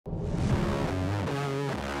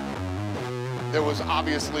there was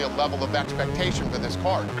obviously a level of expectation for this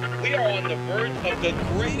card. We are on the verge of the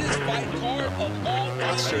greatest fight card of all time.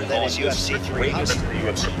 Monster that is UFC 300. The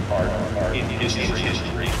UFC card in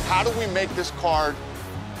history. How do we make this card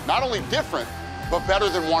not only different, but better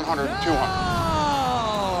than 100 and 200?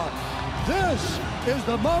 Now, this is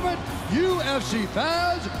the moment UFC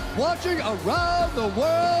fans watching around the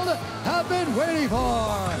world have been waiting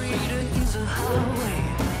for.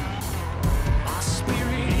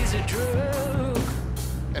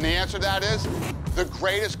 And the answer to that is the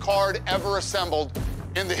greatest card ever assembled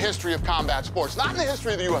in the history of combat sports. Not in the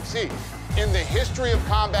history of the UFC. In the history of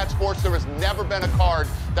combat sports, there has never been a card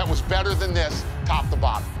that was better than this, top to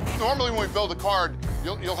bottom. Normally when we build a card,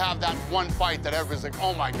 you'll have that one fight that everybody's like,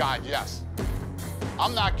 oh my God, yes.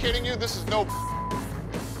 I'm not kidding you, this is no.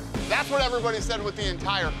 That's what everybody said with the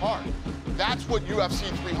entire card. That's what UFC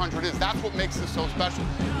 300 is. That's what makes this so special.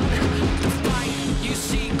 You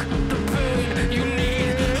seek the burn you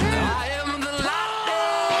need. I am the light.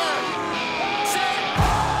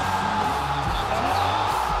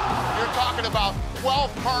 You're talking about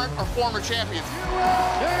 12 current or former champions. 7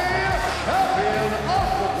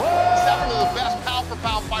 of the best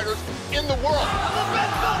pound-for-pound fighters in the world. I'm the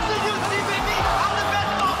best boxer you see, baby. I'm the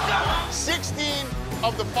best boxer. 16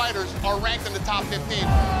 of the fighters are ranked in the top 15.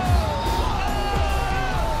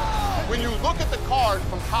 When you look at the card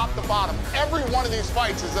from top to bottom, every one of these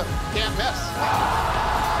fights is a can't miss.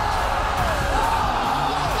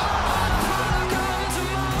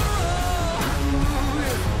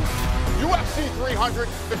 UFC 300,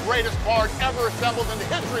 the greatest card ever assembled in the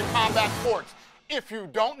history of combat sports. If you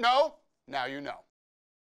don't know, now you know.